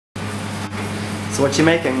So what you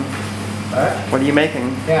making? What are you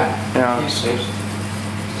making? Yeah. Cheese sauce.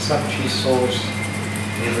 Some cheese sauce.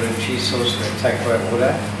 A little bit of cheese sauce for a takeaway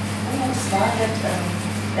order.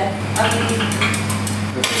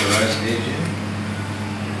 Look at the roast veg.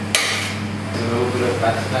 A little bit of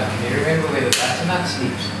butternut. Can you remember where the butternut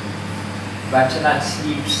sleeps? Butternut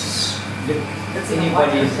sleeps. Look,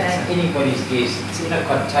 anybody's guess. It's in a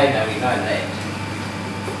container. We know that.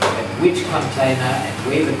 But which container and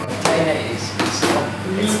where the container is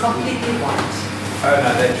completely white. Oh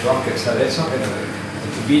no, that's rocket. So that's not going to work.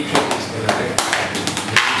 The beetroot is going to work.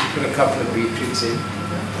 Put a couple of beetroots in.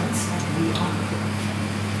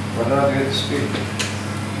 What did I do with the spoon?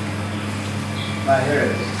 No, here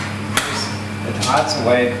it is. It hides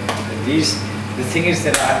away. The thing is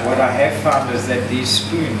that what I have found is that these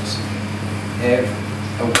spoons have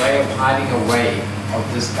a way of hiding away, of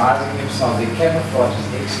disguising themselves. Their camouflage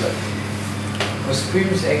is excellent. Because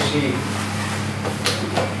spoons actually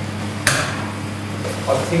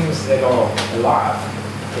are things that are alive.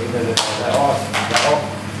 They are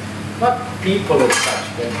not people as such,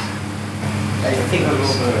 but they think a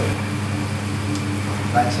little bit of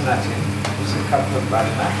butternut in. Just a couple of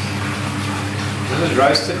butternuts. This is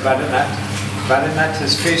roasted butternut. Butternut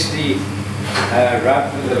is firstly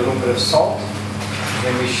rubbed with a little bit of salt.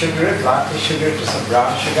 Then we sugar it, lightly sugar it to some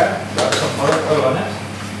brown sugar, rub some olive oil on it,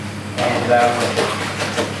 and then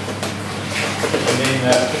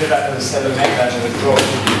put it under the salamander under the drawer.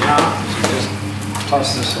 Now, so just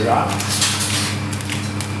toss this around.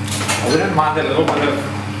 I wouldn't mind a little bit of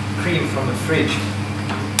cream from the fridge.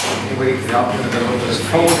 Anybody can help me with a little bit. Just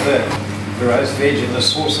fold the roast veg and the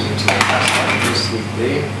sauce into the pasta. Just leave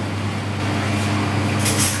there.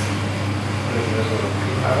 Put a little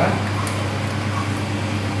cream over.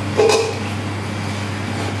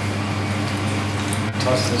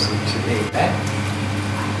 Toss this into there.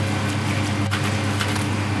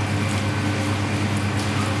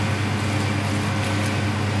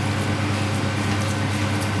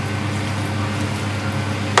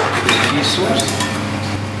 Cheese sauce.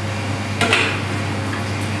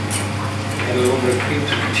 Add a little bit of cream to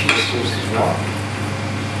the cheese sauce as well.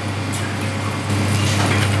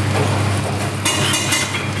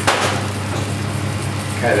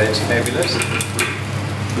 Okay, that's fabulous.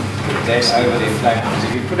 Put that over the flame. Because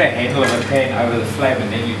if you put a handle of a pan over the flame and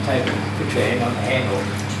then you put your hand on the handle,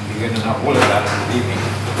 you're going to knock all of that, leaving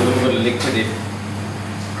a little bit of liquid in.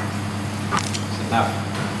 It's enough.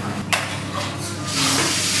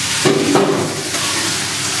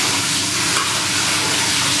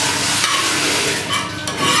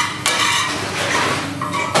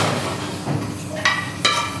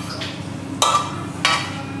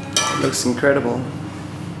 Looks incredible.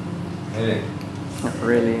 Really?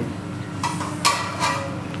 Really.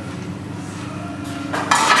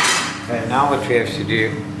 Okay, now what we have to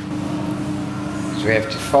do is we have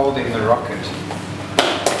to fold in the rocket.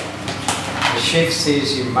 The chef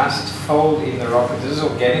says you must fold in the rocket. This is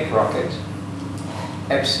organic rocket.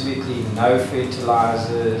 Absolutely no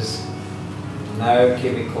fertilizers, no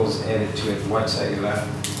chemicals added to it whatsoever.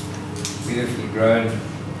 Beautifully grown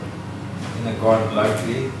in the garden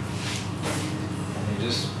locally.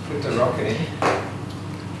 Just put the rocket in,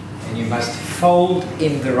 and you must fold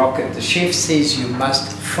in the rocket. The chef says you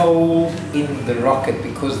must fold in the rocket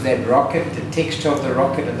because that rocket, the texture of the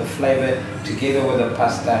rocket and the flavor together with the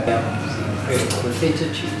pasta is incredible. The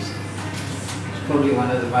feta cheese is probably one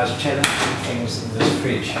of the most challenging things in this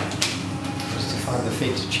fridge, is to find the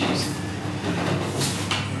feta cheese.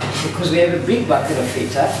 Because we have a big bucket of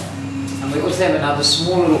feta, and we also have another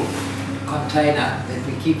small little container that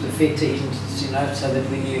we keep the feta in, so that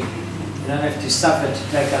when you don't have to suffer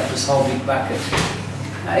to take out this whole big bucket.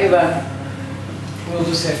 However, we'll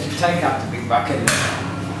just have to take out the big bucket and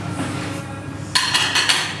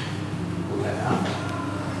pull that out.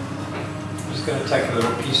 I'm just going to take a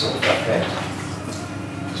little piece off like that.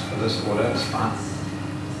 Just for this water, it's fine.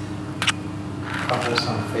 Cover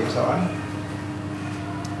some feta on.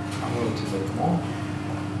 A little bit more.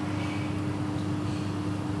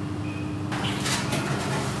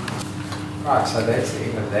 Right, so that's the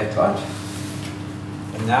end of that lot.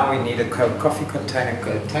 And now we need a coffee container,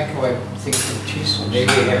 takeaway thing for the cheese sauce. Then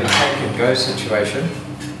we have a take and go situation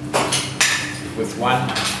with one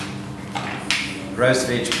roast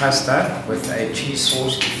veg pasta with a cheese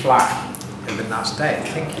sauce to fly. Have a nice day.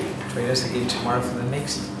 Thank you. Join us again tomorrow for the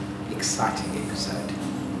next exciting episode.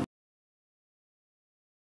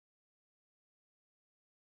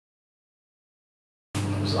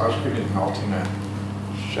 This ice cream is melting now.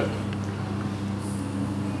 Shit.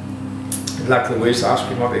 Like the worst ice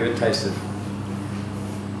cream I've ever tasted.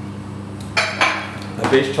 The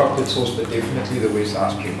best chocolate sauce, but definitely the West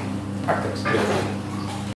ice cream. Fuck, that's good.